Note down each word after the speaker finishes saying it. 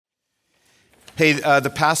Hey, the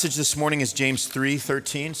passage this morning is James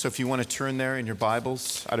 3:13, so if you want to turn there in your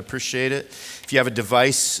Bibles, I'd appreciate it. If you have a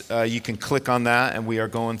device, you can click on that, and we are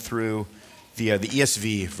going through the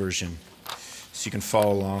ESV version, so you can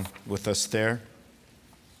follow along with us there.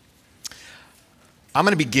 I'm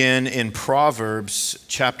going to begin in Proverbs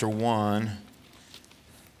chapter 1,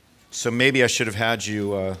 so maybe I should have had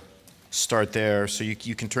you start there, so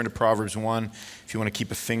you can turn to Proverbs 1 if you want to keep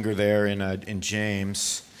a finger there in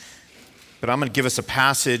James. But I'm going to give us a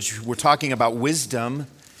passage. We're talking about wisdom,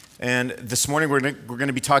 and this morning we're going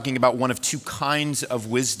to be talking about one of two kinds of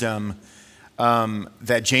wisdom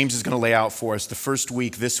that James is going to lay out for us. The first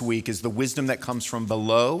week, this week, is the wisdom that comes from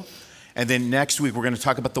below, and then next week we're going to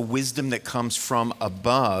talk about the wisdom that comes from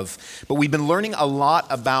above. But we've been learning a lot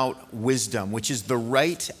about wisdom, which is the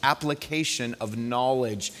right application of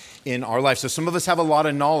knowledge in our life. So some of us have a lot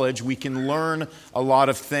of knowledge. We can learn a lot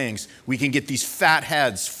of things. We can get these fat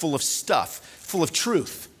heads full of stuff, full of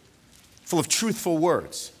truth, full of truthful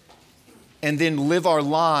words, and then live our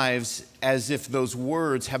lives as if those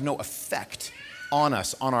words have no effect on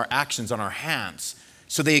us, on our actions, on our hands.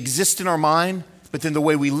 So they exist in our mind, but then the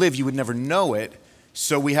way we live, you would never know it.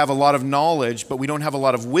 So we have a lot of knowledge, but we don't have a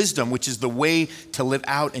lot of wisdom, which is the way to live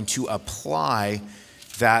out and to apply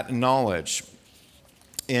that knowledge.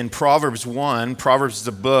 In Proverbs 1, Proverbs is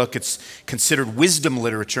a book, it's considered wisdom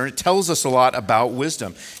literature, and it tells us a lot about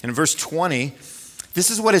wisdom. And in verse 20,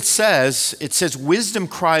 this is what it says. It says, "Wisdom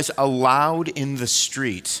cries aloud in the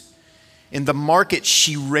street. In the market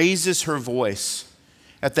she raises her voice.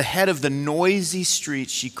 At the head of the noisy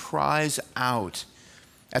street she cries out.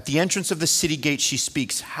 At the entrance of the city gate she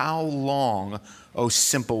speaks, 'How long, O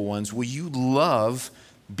simple ones, will you love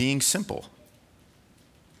being simple?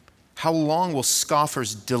 How long will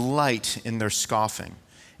scoffers delight in their scoffing,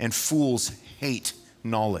 and fools hate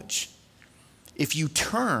knowledge? If you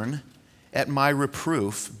turn at my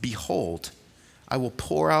reproof, behold, I will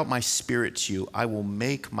pour out my spirit to you. I will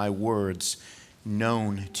make my words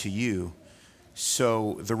known to you.'"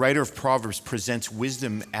 So the writer of Proverbs presents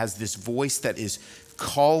wisdom as this voice that is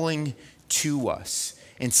calling to us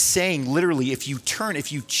and saying, literally, if you turn,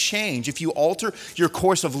 if you change, if you alter your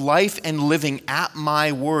course of life and living at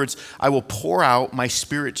my words, I will pour out my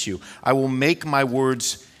spirit to you. I will make my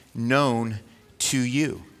words known to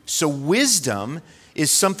you. So wisdom is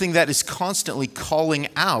something that is constantly calling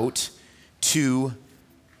out to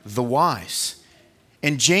the wise.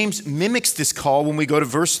 And James mimics this call when we go to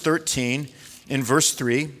verse 13 in verse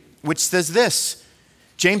 3, which says this.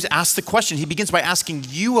 James asks the question. He begins by asking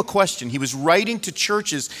you a question. He was writing to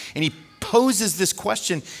churches, and he poses this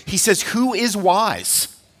question. He says, "Who is wise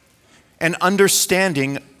and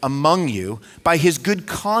understanding among you? By his good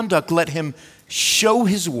conduct let him show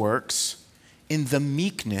his works in the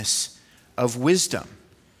meekness of wisdom."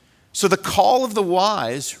 So the call of the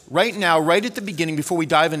wise, right now, right at the beginning, before we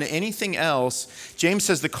dive into anything else, James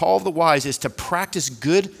says the call of the wise is to practice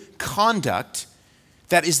good conduct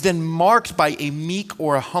that is then marked by a meek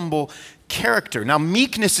or a humble character. Now,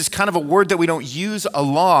 meekness is kind of a word that we don't use a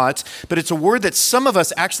lot, but it's a word that some of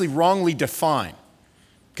us actually wrongly define,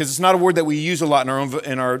 because it's not a word that we use a lot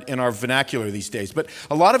in our vernacular these days. But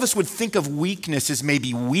a lot of us would think of weakness as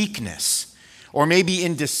maybe weakness, or maybe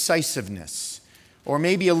indecisiveness, or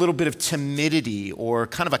maybe a little bit of timidity, or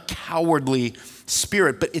kind of a cowardly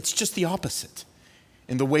spirit, but it's just the opposite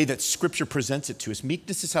in the way that Scripture presents it to us.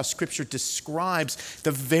 Meekness is how Scripture describes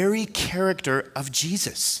the very character of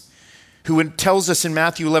Jesus, who tells us in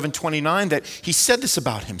Matthew 11:29 that he said this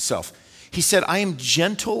about himself. He said, "I am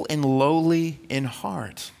gentle and lowly in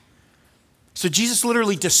heart." So Jesus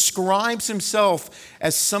literally describes himself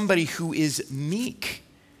as somebody who is meek.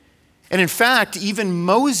 And in fact, even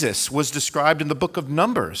Moses was described in the book of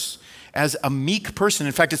Numbers as a meek person.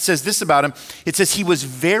 In fact, it says this about him. It says he was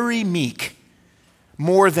very meek,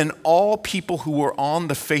 more than all people who were on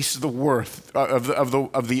the face of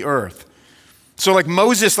the earth. So like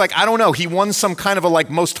Moses, I don't know, he won some kind of a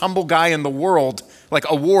most humble guy in the world,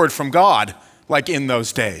 award from God, in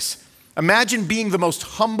those days. Imagine being the most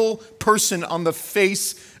humble person on the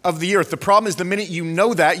face of the earth. The problem is the minute you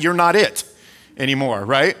know that, you're not it anymore,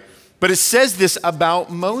 right? But it says this about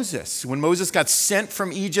Moses. When Moses got sent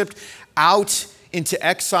from Egypt out into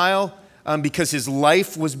exile, because his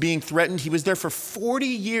life was being threatened. He was there for 40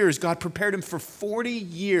 years. God prepared him for 40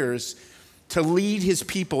 years to lead his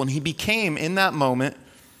people. And he became, in that moment,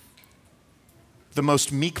 the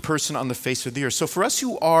most meek person on the face of the earth. So for us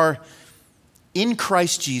who are in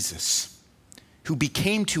Christ Jesus, who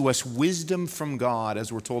became to us wisdom from God,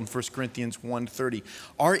 as we're told in 1 Corinthians 1:30,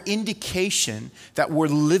 our indication that we're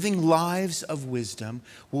living lives of wisdom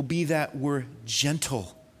will be that we're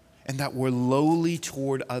gentle and that we're lowly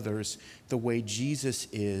toward others the way Jesus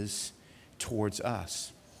is towards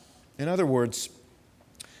us. In other words,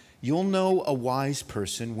 you'll know a wise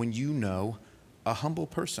person when you know a humble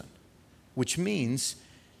person, which means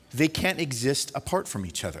they can't exist apart from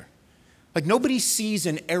each other. Like nobody sees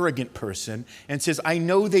an arrogant person and says, I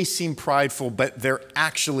know they seem prideful, but they're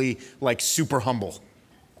actually like super humble.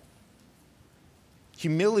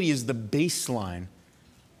 Humility is the baseline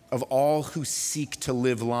of all who seek to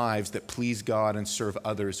live lives that please God and serve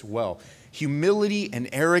others well. Humility and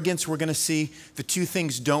arrogance, we're going to see, the two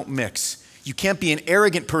things don't mix. You can't be an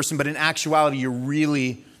arrogant person, but in actuality, you're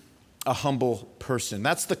really a humble person.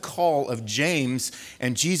 That's the call of James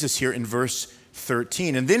and Jesus here in verse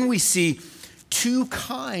 13. And then we see two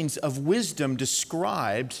kinds of wisdom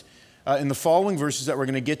described in the following verses that we're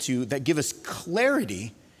going to get to that give us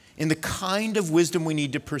clarity in the kind of wisdom we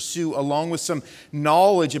need to pursue, along with some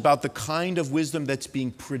knowledge about the kind of wisdom that's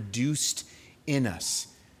being produced in us.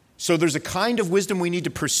 So there's a kind of wisdom we need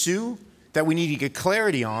to pursue that we need to get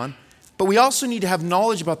clarity on, but we also need to have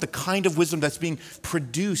knowledge about the kind of wisdom that's being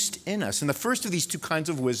produced in us. And the first of these two kinds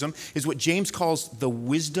of wisdom is what James calls the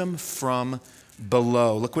wisdom from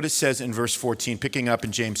below. Look what it says in verse 14, picking up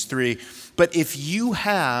in James 3. But if you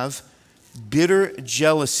have bitter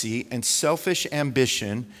jealousy and selfish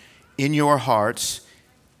ambition in your hearts,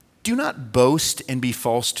 do not boast and be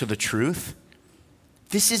false to the truth.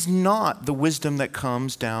 This is not the wisdom that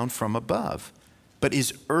comes down from above, but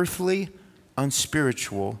is earthly,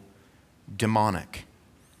 unspiritual, demonic.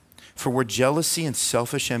 For where jealousy and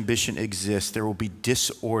selfish ambition exist, there will be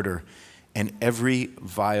disorder and every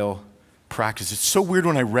vile practice. It's so weird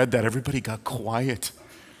when I read that, everybody got quiet.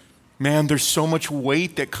 Man, there's so much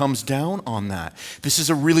weight that comes down on that. This is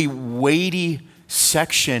a really weighty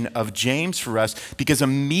section of James for us because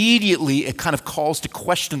immediately it kind of calls to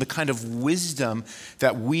question the kind of wisdom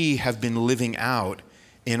that we have been living out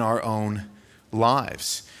in our own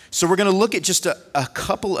lives. So we're going to look at just a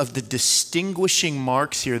couple of the distinguishing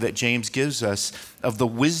marks here that James gives us of the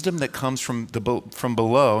wisdom that comes from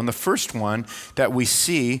below. And the first one that we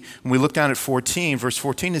see when we look down at verse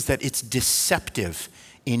 14, is that it's deceptive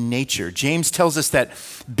in nature. James tells us that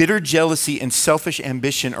bitter jealousy and selfish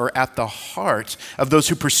ambition are at the heart of those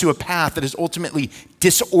who pursue a path that is ultimately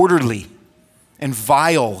disorderly and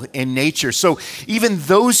vile in nature. So even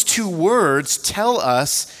those two words tell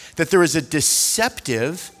us that there is a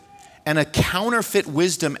deceptive and a counterfeit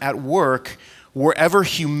wisdom at work wherever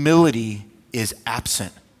humility is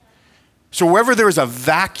absent. So wherever there is a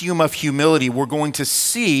vacuum of humility, we're going to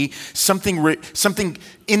see something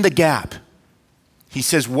in the gap. He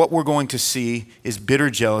says what we're going to see is bitter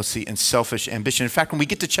jealousy and selfish ambition. In fact, when we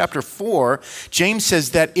get to chapter 4, James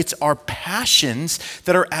says that it's our passions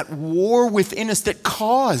that are at war within us that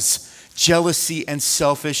cause jealousy and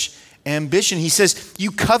selfish ambition. He says,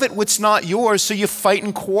 you covet what's not yours, so you fight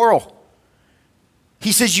and quarrel.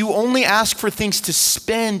 He says, you only ask for things to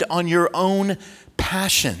spend on your own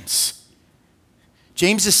passions.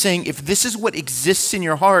 James is saying, if this is what exists in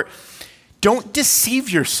your heart, don't deceive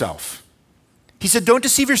yourself. He said, don't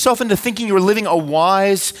deceive yourself into thinking you're living a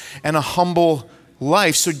wise and a humble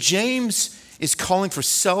life. So James is calling for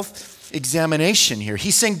self-examination here.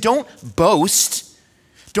 He's saying, don't boast.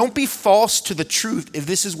 Don't be false to the truth if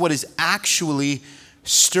this is what is actually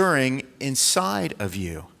stirring inside of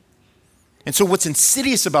you. And so what's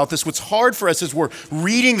insidious about this, what's hard for us as we're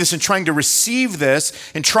reading this and trying to receive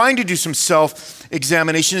this and trying to do some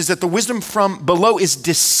self-examination, is that the wisdom from below is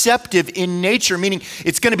deceptive in nature, meaning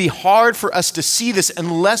it's going to be hard for us to see this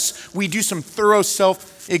unless we do some thorough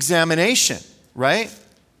self-examination, right?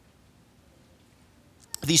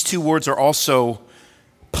 These two words are also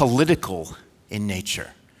political in nature.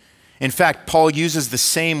 In fact, Paul uses the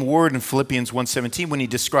same word in Philippians 1:17 when he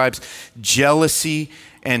describes jealousy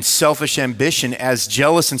and selfish ambition as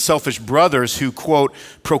jealous and selfish brothers who, quote,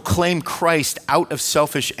 proclaim Christ out of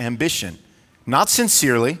selfish ambition, not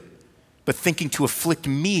sincerely, but thinking to afflict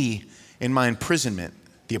me in my imprisonment,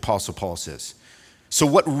 the Apostle Paul says. So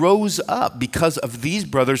what rose up because of these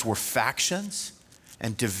brothers were factions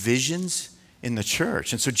and divisions in the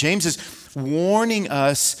church. And so James is warning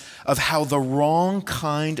us of how the wrong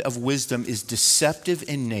kind of wisdom is deceptive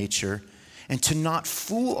in nature, and to not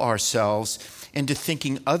fool ourselves into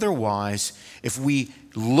thinking otherwise if we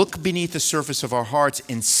look beneath the surface of our hearts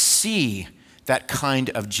and see that kind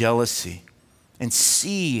of jealousy and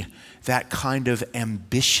see that kind of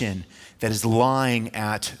ambition that is lying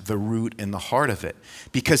at the root and the heart of it.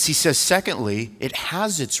 Because he says, secondly, it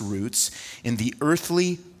has its roots in the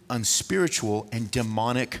earthly, unspiritual, and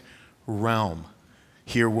demonic realm.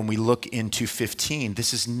 here when we look into 15.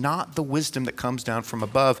 This is not the wisdom that comes down from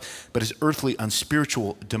above, but is earthly,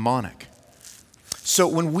 unspiritual, demonic. So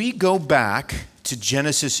when we go back to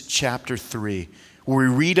Genesis chapter 3, where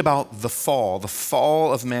we read about the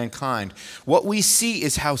fall of mankind, what we see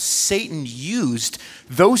is how Satan used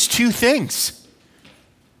those two things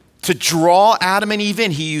to draw Adam and Eve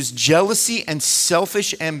in. He used jealousy and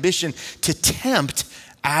selfish ambition to tempt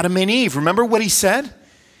Adam and Eve. Remember what he said?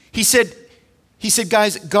 He said,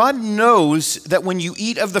 guys, God knows that when you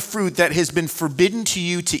eat of the fruit that has been forbidden to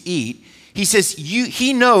you to eat, he says,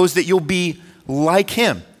 he knows that you'll be like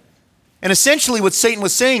him. And essentially what Satan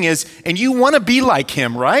was saying is, and you want to be like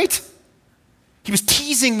him, right? He was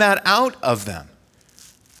teasing that out of them.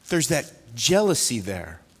 There's that jealousy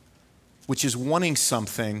there, which is wanting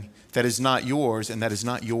something that is not yours and that is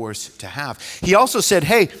not yours to have. He also said,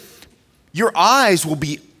 hey, your eyes will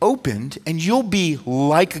be opened and you'll be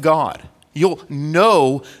like God. You'll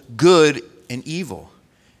know good and evil.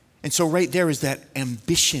 And so right there is that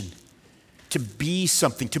ambition to be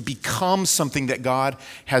something, to become something that God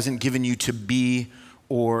hasn't given you to be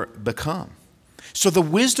or become. So the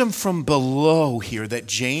wisdom from below here that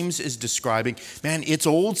James is describing, man, it's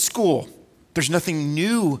old school. There's nothing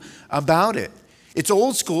new about it. It's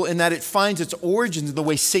old school in that it finds its origins in the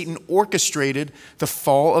way Satan orchestrated the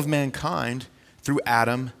fall of mankind through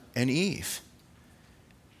Adam and Eve.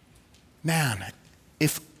 Man,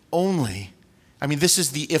 if only, this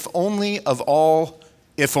is the if only of all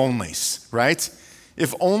if onlys, right?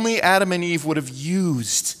 If only Adam and Eve would have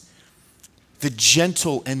used the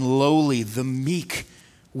gentle and lowly, the meek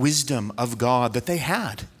wisdom of God that they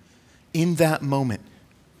had in that moment.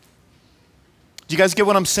 Do you guys get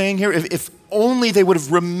what I'm saying here? If only they would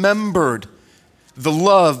have remembered the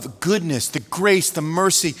love, goodness, the grace, the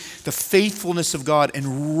mercy, the faithfulness of God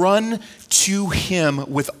and run to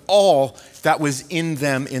him with all that was in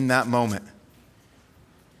them in that moment.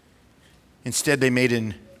 Instead, they made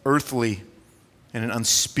an earthly and an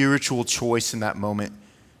unspiritual choice in that moment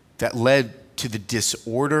that led to the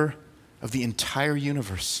disorder of the entire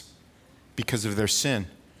universe because of their sin.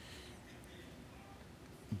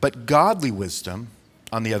 But godly wisdom,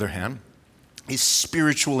 on the other hand, is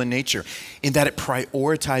spiritual in nature in that it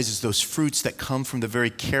prioritizes those fruits that come from the very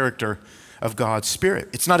character of God's Spirit.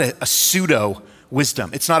 It's not a pseudo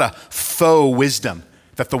wisdom. It's not a faux wisdom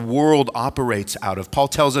that the world operates out of. Paul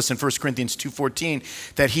tells us in 1 Corinthians 2:14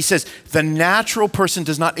 that he says, the natural person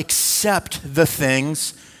does not accept the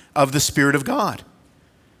things of the Spirit of God,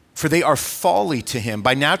 for they are folly to him.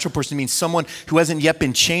 By natural person means someone who hasn't yet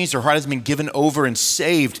been changed, their heart hasn't been given over and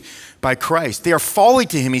saved by Christ. They are folly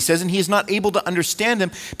to him, he says, and he is not able to understand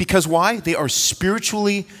them because why? They are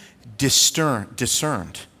spiritually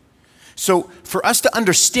discerned. So for us to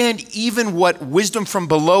understand even what wisdom from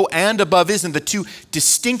below and above is and the two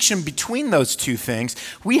distinction between those two things,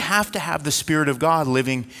 we have to have the Spirit of God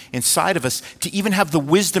living inside of us to even have the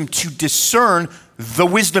wisdom to discern the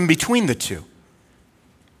wisdom between the two.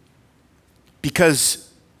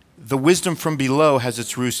 Because the wisdom from below has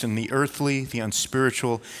its roots in the earthly, the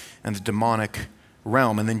unspiritual, and the demonic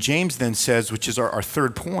realm. And then James then says, which is our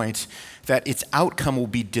third point, that its outcome will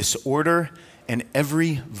be disorder and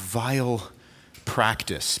every vile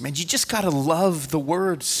practice. Man, you just got to love the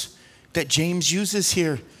words that James uses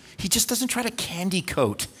here. He just doesn't try to candy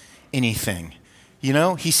coat anything. You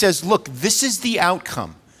know, he says, look, this is the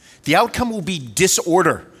outcome. The outcome will be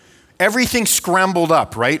disorder. Everything scrambled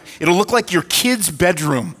up, right? It'll look like your kid's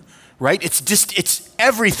bedroom, right? It's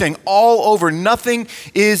everything all over. Nothing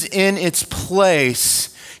is in its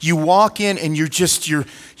place. You walk in and you're just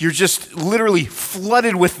literally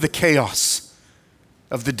flooded with the chaos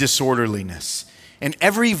of the disorderliness and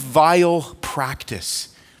every vile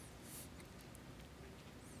practice.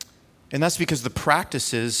 And that's because the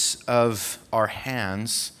practices of our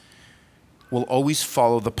hands will always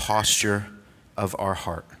follow the posture of our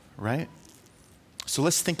heart, right? So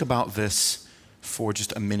let's think about this for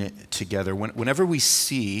just a minute together. Whenever we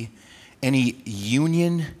see any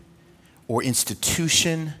union or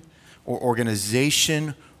institution or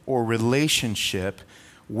organization or relationship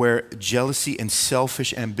where jealousy and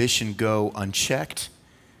selfish ambition go unchecked,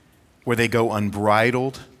 where they go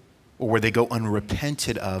unbridled, or where they go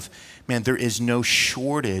unrepented of, man, there is no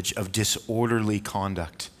shortage of disorderly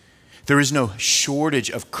conduct. There is no shortage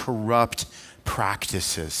of corrupt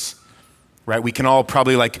practices, right? We can all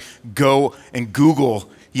probably go and Google,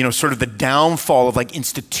 sort of the downfall of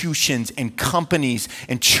institutions and companies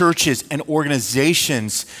and churches and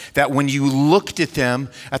organizations that when you looked at them,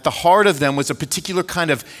 at the heart of them was a particular kind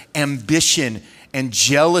of ambition and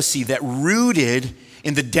jealousy that rooted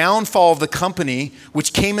in the downfall of the company,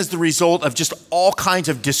 which came as the result of just all kinds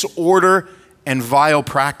of disorder and vile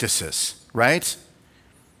practices, right?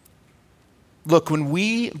 Look, when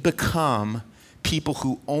we become people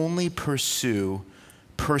who only pursue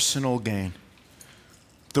personal gain,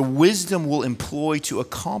 the wisdom we'll employ to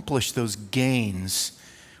accomplish those gains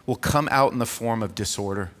will come out in the form of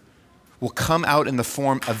disorder, will come out in the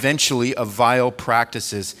form eventually of vile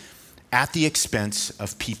practices at the expense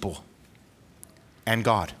of people and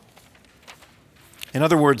God. In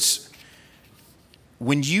other words,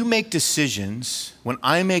 when you make decisions, when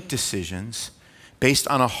I make decisions based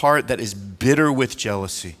on a heart that is bitter with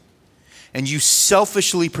jealousy, and you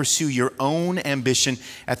selfishly pursue your own ambition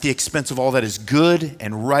at the expense of all that is good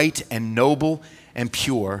and right and noble and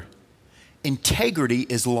pure, integrity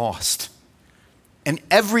is lost. And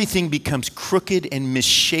everything becomes crooked and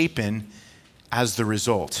misshapen as the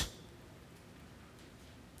result.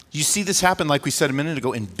 You see this happen, like we said a minute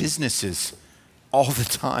ago, in businesses all the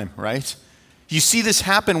time, right? You see this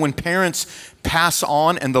happen when parents pass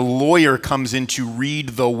on and the lawyer comes in to read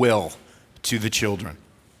the will to the children.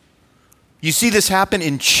 You see this happen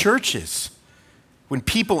in churches when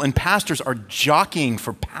people and pastors are jockeying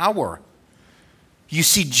for power. You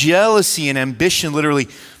see jealousy and ambition literally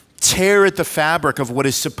tear at the fabric of what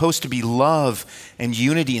is supposed to be love and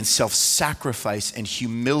unity and self-sacrifice and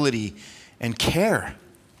humility and care.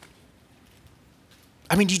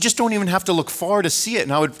 I mean, you just don't even have to look far to see it.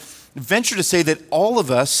 And I would venture to say that all of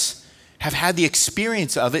us have had the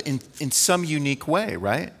experience of it in some unique way,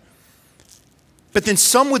 right? But then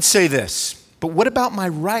some would say this, but what about my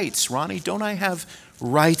rights, Ronnie? Don't I have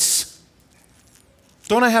rights?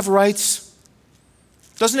 Don't I have rights?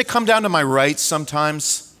 Doesn't it come down to my rights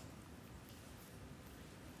sometimes?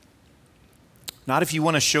 Not if you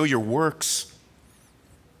want to show your works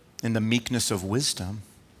in the meekness of wisdom.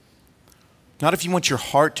 Not if you want your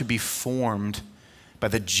heart to be formed by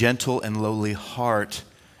the gentle and lowly heart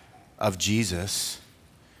of Jesus.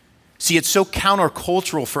 See, it's so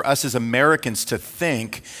countercultural for us as Americans to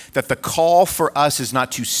think that the call for us is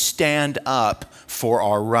not to stand up for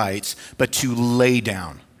our rights, but to lay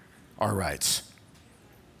down our rights.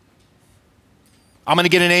 I'm going to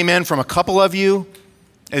get an amen from a couple of you,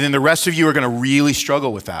 and then the rest of you are going to really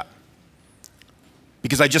struggle with that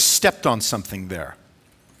because I just stepped on something there.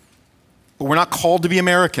 But we're not called to be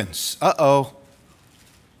Americans. Uh-oh.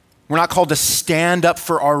 We're not called to stand up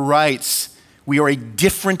for our rights. We are a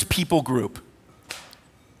different people group.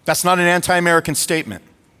 That's not an anti-American statement.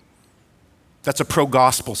 That's a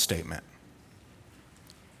pro-gospel statement.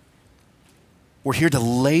 We're here to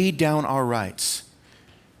lay down our rights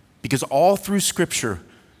because all through Scripture,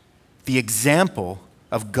 the example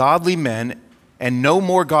of godly men and no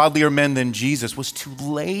more godlier men than Jesus was to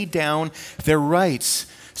lay down their rights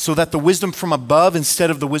so that the wisdom from above instead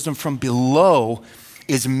of the wisdom from below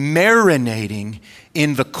is marinating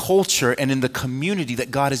in the culture and in the community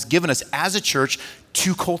that God has given us as a church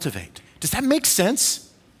to cultivate. Does that make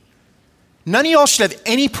sense? None of y'all should have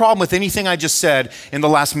any problem with anything I just said in the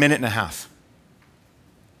last minute and a half.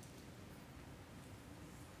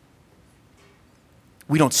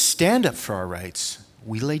 We don't stand up for our rights,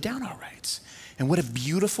 we lay down our rights. And what a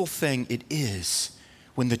beautiful thing it is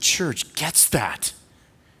when the church gets that.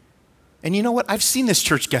 And you know what? I've seen this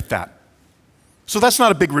church get that. So that's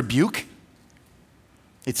not a big rebuke.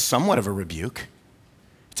 It's somewhat of a rebuke.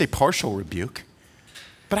 It's a partial rebuke.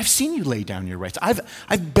 But I've seen you lay down your rights.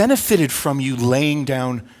 I've benefited from you laying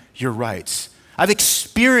down your rights. I've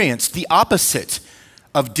experienced the opposite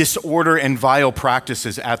of disorder and vile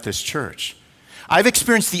practices at this church. I've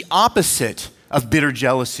experienced the opposite of bitter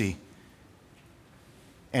jealousy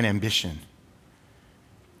and ambition.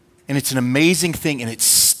 And it's an amazing thing, and it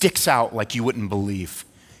sticks out like you wouldn't believe.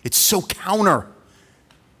 It's so counter.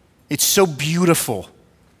 It's so beautiful.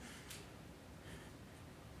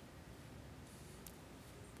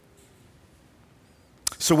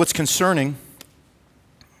 So what's concerning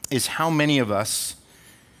is how many of us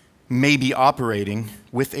may be operating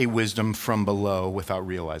with a wisdom from below without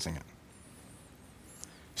realizing it.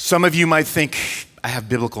 Some of you might think, I have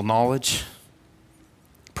biblical knowledge.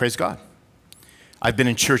 Praise God. I've been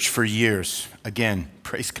in church for years. Again,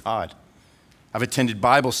 praise God. I've attended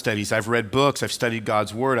Bible studies. I've read books. I've studied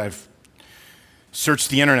God's Word. I've searched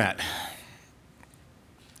the internet.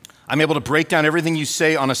 I'm able to break down everything you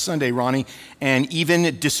say on a Sunday, Ronnie, and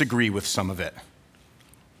even disagree with some of it.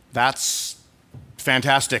 That's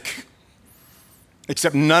fantastic.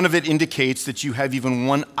 Except none of it indicates that you have even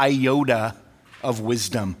one iota of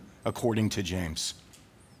wisdom, according to James.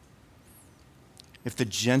 If the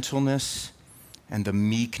gentleness and the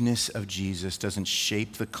meekness of Jesus doesn't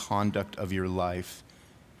shape the conduct of your life,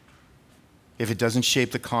 if it doesn't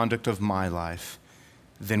shape the conduct of my life,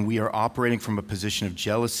 then we are operating from a position of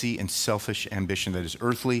jealousy and selfish ambition that is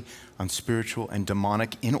earthly, unspiritual, and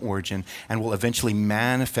demonic in origin, and will eventually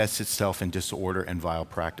manifest itself in disorder and vile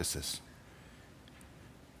practices.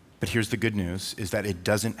 But here's the good news, is that it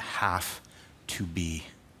doesn't have to be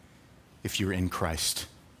if you're in Christ,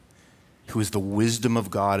 who is the wisdom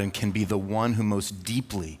of God and can be the one who most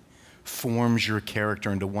deeply forms your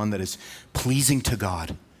character into one that is pleasing to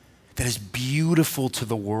God, that is beautiful to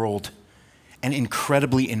the world, and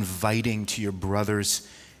incredibly inviting to your brothers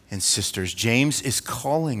and sisters. James is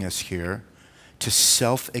calling us here to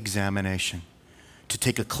self-examination, to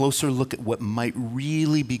take a closer look at what might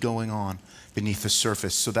really be going on beneath the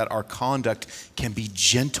surface so that our conduct can be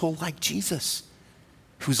gentle like Jesus,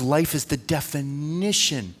 whose life is the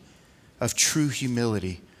definition of true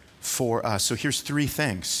humility for us. So here's three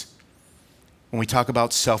things when we talk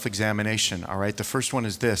about self-examination, all right? The first one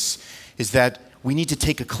is this, is that we need to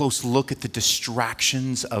take a close look at the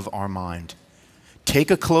distractions of our mind. Take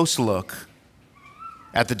a close look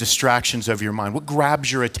at the distractions of your mind. What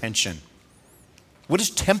grabs your attention? What is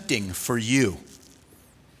tempting for you?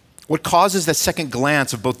 What causes that second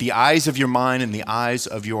glance of both the eyes of your mind and the eyes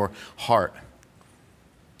of your heart?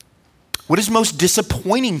 What is most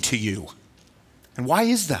disappointing to you? And why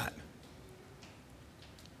is that?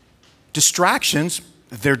 Distractions,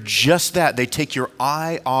 they're just that. They take your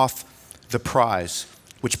eye off the prize,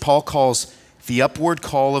 which Paul calls the upward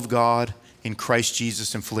call of God in Christ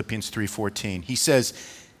Jesus in Philippians 3:14. He says,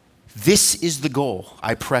 this is the goal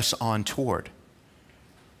I press on toward.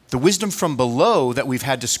 The wisdom from below that we've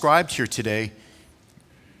had described here today,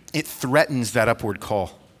 it threatens that upward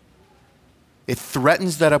call. It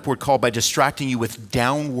threatens that upward call by distracting you with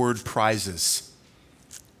downward prizes,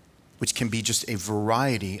 which can be just a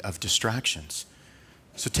variety of distractions.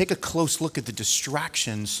 So take a close look at the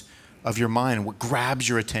distractions of your mind and what grabs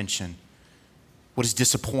your attention, what is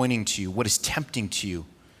disappointing to you, what is tempting to you,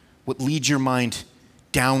 what leads your mind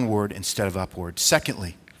downward instead of upward.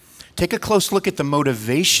 Secondly, take a close look at the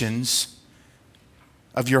motivations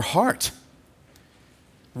of your heart.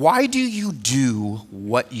 Why do you do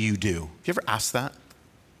what you do? Have you ever asked that?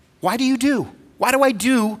 Why do you do? Why do I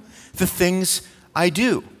do the things I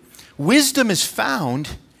do? Wisdom is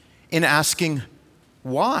found in asking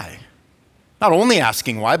why. Not only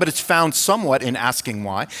asking why, but it's found somewhat in asking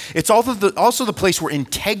why. It's also the place where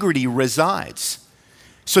integrity resides.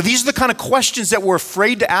 So these are the kind of questions that we're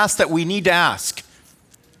afraid to ask that we need to ask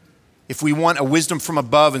if we want a wisdom from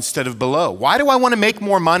above instead of below. Why do I want to make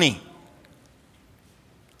more money?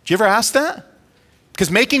 Do you ever ask that?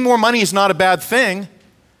 Because making more money is not a bad thing,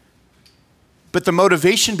 but the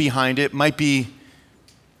motivation behind it might be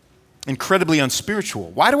incredibly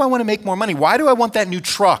unspiritual. Why do I want to make more money? Why do I want that new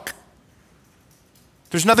truck?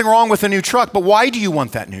 There's nothing wrong with a new truck, but why do you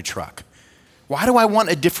want that new truck? Why do I want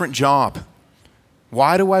a different job?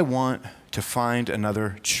 Why do I want to find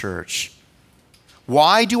another church?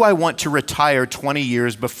 Why do I want to retire 20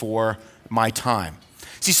 years before my time?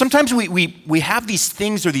 See, sometimes we have these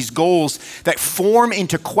things or these goals that form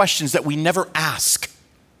into questions that we never ask.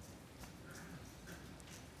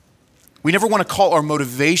 We never want to call our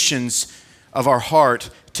motivations of our heart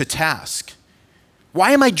to task.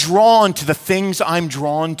 Why am I drawn to the things I'm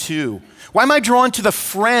drawn to? Why am I drawn to the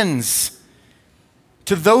friends,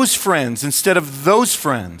 to those friends instead of those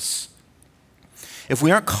friends? If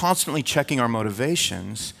we aren't constantly checking our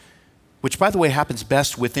motivations, which by the way happens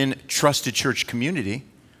best within trusted church community,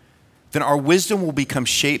 then our wisdom will become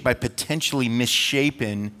shaped by potentially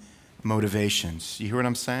misshapen motivations. You hear what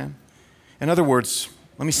I'm saying? In other words,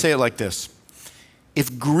 let me say it like this.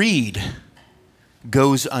 If greed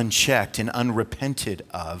goes unchecked and unrepented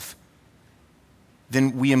of,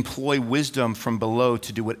 then we employ wisdom from below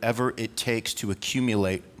to do whatever it takes to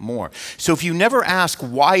accumulate more. So if you never ask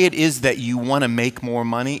why it is that you want to make more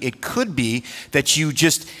money, it could be that you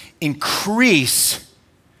just increase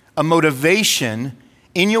a motivation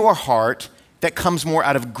in your heart that comes more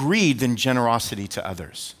out of greed than generosity to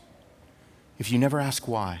others. If you never ask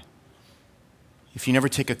why, if you never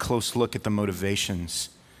take a close look at the motivations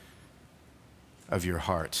of your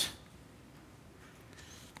heart.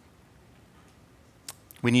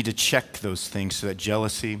 We need to check those things so that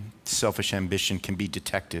jealousy, selfish ambition can be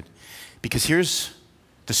detected. Because here's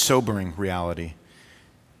the sobering reality.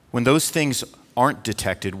 When those things aren't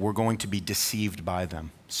detected, we're going to be deceived by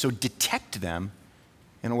them. So detect them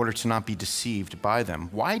in order to not be deceived by them.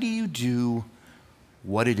 Why do you do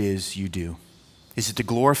what it is you do? Is it to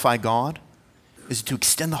glorify God? Is it to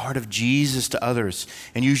extend the heart of Jesus to others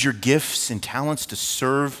and use your gifts and talents to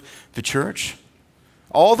serve the church?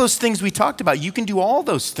 All those things we talked about, you can do all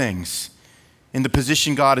those things in the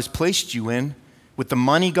position God has placed you in, with the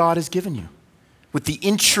money God has given you, with the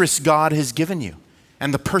interests God has given you,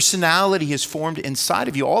 and the personality He has formed inside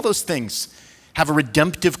of you. All those things have a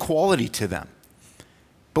redemptive quality to them.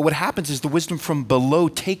 But what happens is the wisdom from below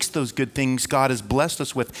takes those good things God has blessed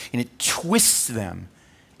us with, and it twists them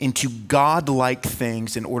into God-like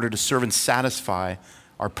things in order to serve and satisfy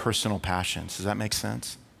our personal passions. Does that make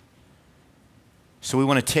sense? So we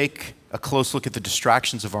want to take a close look at the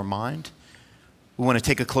distractions of our mind. We want to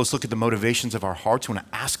take a close look at the motivations of our hearts. We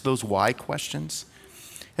want to ask those why questions.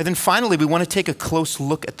 And then finally, we want to take a close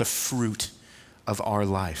look at the fruit of our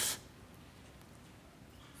life.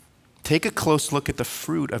 Take a close look at the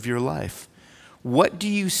fruit of your life. What do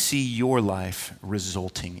you see your life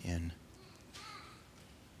resulting in?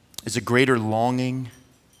 Is a greater longing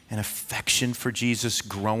and affection for Jesus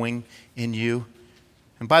growing in you?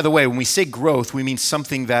 And by the way, when we say growth, we mean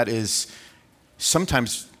something that is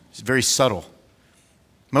sometimes very subtle.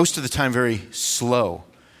 Most of the time, very slow.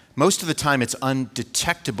 Most of the time, it's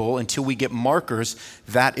undetectable until we get markers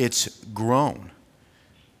that it's grown.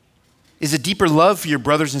 Is a deeper love for your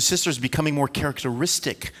brothers and sisters becoming more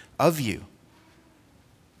characteristic of you?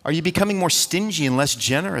 Are you becoming more stingy and less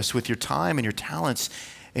generous with your time and your talents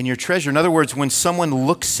and your treasure? In other words, when someone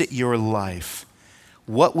looks at your life,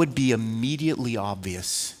 what would be immediately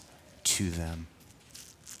obvious to them?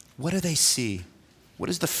 What do they see? What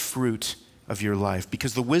is the fruit of your life?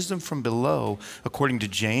 Because the wisdom from below, according to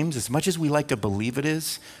James, as much as we like to believe it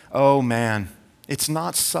is, oh man, it's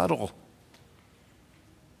not subtle.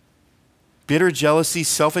 Bitter jealousy,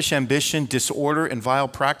 selfish ambition, disorder, and vile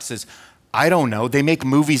practices. I don't know. They make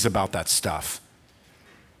movies about that stuff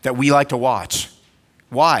that we like to watch.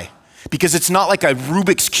 Why? Because it's not like a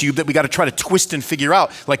Rubik's Cube that we got to try to twist and figure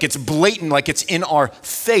out. Like it's blatant, like it's in our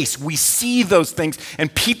face. We see those things,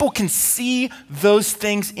 and people can see those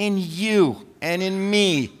things in you and in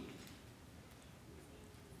me.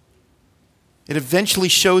 It eventually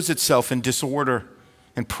shows itself in disorder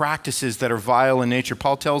and practices that are vile in nature.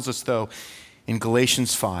 Paul tells us, though, in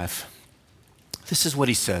Galatians 5, this is what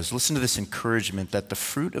he says. Listen to this encouragement that the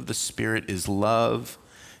fruit of the Spirit is love,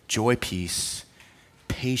 joy, peace,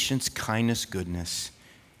 patience, kindness, goodness,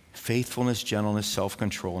 faithfulness, gentleness,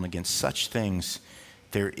 self-control, and against such things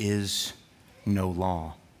there is no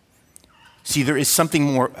law. See, there is something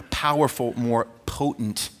more powerful, more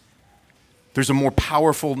potent. There's a more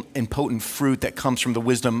powerful and potent fruit that comes from the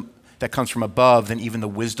wisdom that comes from above than even the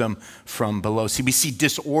wisdom from below. See, we see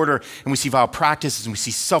disorder and we see vile practices and we see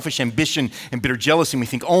selfish ambition and bitter jealousy and we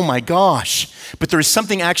think, oh my gosh. But there is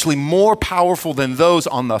something actually more powerful than those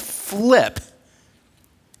on the flip.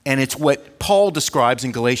 And it's what Paul describes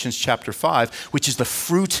in Galatians chapter 5, which is the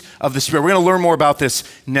fruit of the Spirit. We're going to learn more about this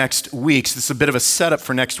next week. So this is a bit of a setup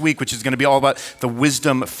for next week, which is going to be all about the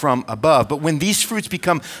wisdom from above. But when these fruits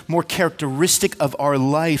become more characteristic of our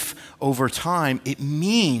life over time, it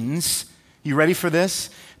means, you ready for this?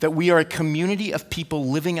 That we are a community of people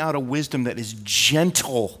living out a wisdom that is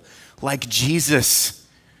gentle, like Jesus.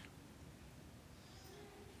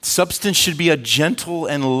 Substance should be a gentle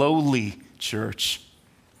and lowly church.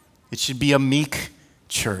 It should be a meek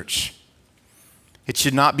church. It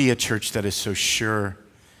should not be a church that is so sure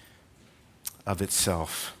of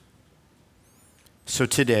itself. So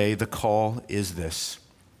today, the call is this.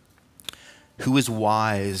 Who is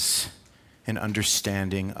wise and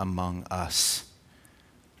understanding among us?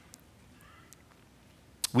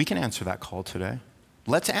 We can answer that call today.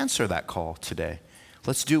 Let's answer that call today.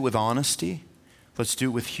 Let's do it with honesty. Let's do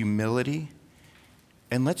it with humility.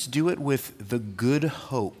 And let's do it with the good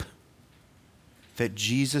hope that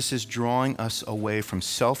Jesus is drawing us away from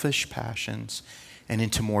selfish passions and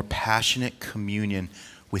into more passionate communion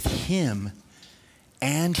with Him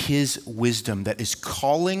and His wisdom that is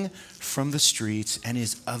calling from the streets and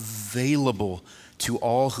is available to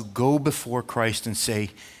all who go before Christ and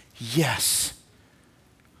say, yes,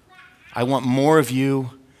 I want more of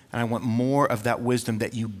you and I want more of that wisdom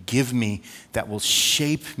that you give me that will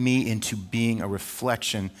shape me into being a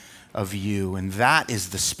reflection of you. And that is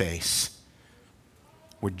the space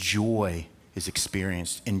where joy is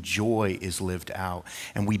experienced and joy is lived out.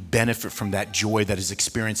 And we benefit from that joy that is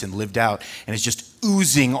experienced and lived out and is just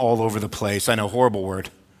oozing all over the place. I know, horrible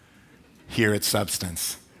word here at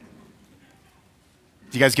Substance.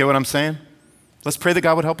 Do you guys get what I'm saying? Let's pray that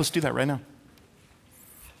God would help us do that right now.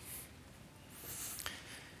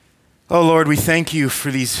 Oh Lord, we thank you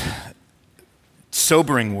for these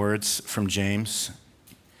sobering words from James.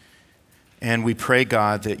 And we pray,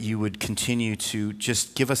 God, that you would continue to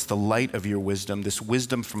just give us the light of your wisdom, this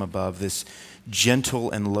wisdom from above, this gentle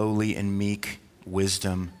and lowly and meek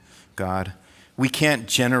wisdom, God, We can't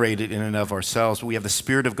generate it in and of ourselves, but we have the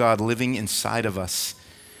Spirit of God living inside of us.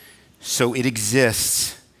 So it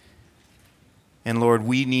exists. And Lord,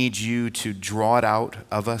 we need you to draw it out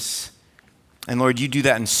of us. And Lord, you do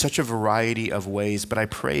that in such a variety of ways, but I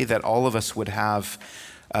pray that all of us would have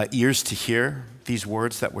ears to hear these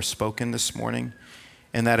words that were spoken this morning,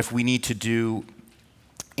 and that if we need to do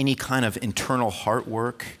any kind of internal heart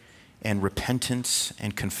work and repentance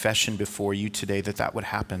and confession before you today, that would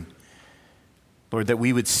happen. Lord, that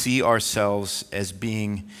we would see ourselves as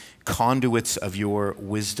being conduits of your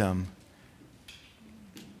wisdom.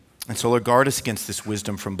 And so, Lord, guard us against this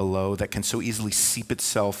wisdom from below that can so easily seep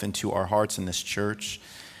itself into our hearts in this church.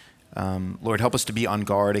 Lord, help us to be on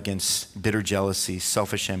guard against bitter jealousy,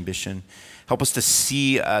 selfish ambition. Help us to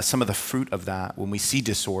see some of the fruit of that when we see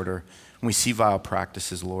disorder, when we see vile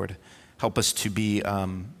practices, Lord. Help us to be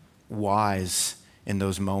wise in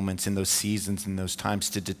those moments, in those seasons, in those times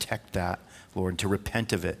to detect that, Lord, to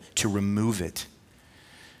repent of it, to remove it.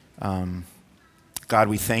 God,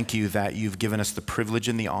 we thank you that you've given us the privilege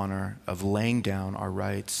and the honor of laying down our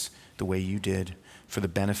rights the way you did for the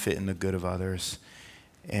benefit and the good of others.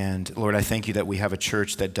 And Lord, I thank you that we have a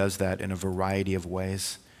church that does that in a variety of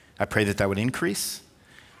ways. I pray that would increase.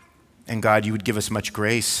 And God, you would give us much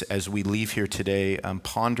grace as we leave here today,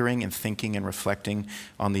 pondering and thinking and reflecting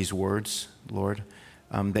on these words, Lord,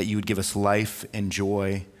 that you would give us life and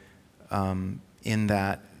joy in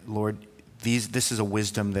that, Lord. This is a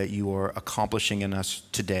wisdom that you are accomplishing in us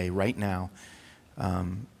today, right now.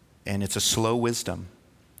 And it's a slow wisdom,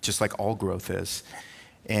 just like all growth is.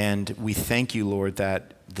 And we thank you, Lord,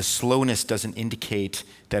 that the slowness doesn't indicate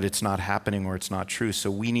that it's not happening or it's not true. So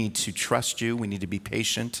we need to trust you. We need to be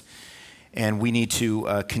patient. And we need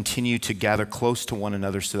to continue to gather close to one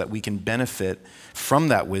another so that we can benefit from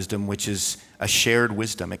that wisdom, which is a shared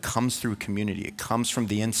wisdom. It comes through community. It comes from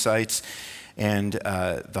the insights and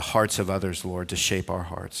the hearts of others, Lord, to shape our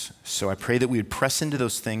hearts. So I pray that we would press into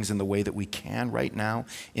those things in the way that we can right now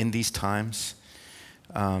in these times.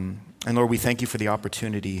 And Lord, we thank you for the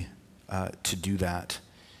opportunity to do that.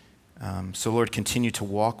 So Lord, continue to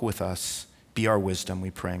walk with us, be our wisdom,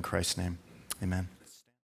 we pray in Christ's name. Amen.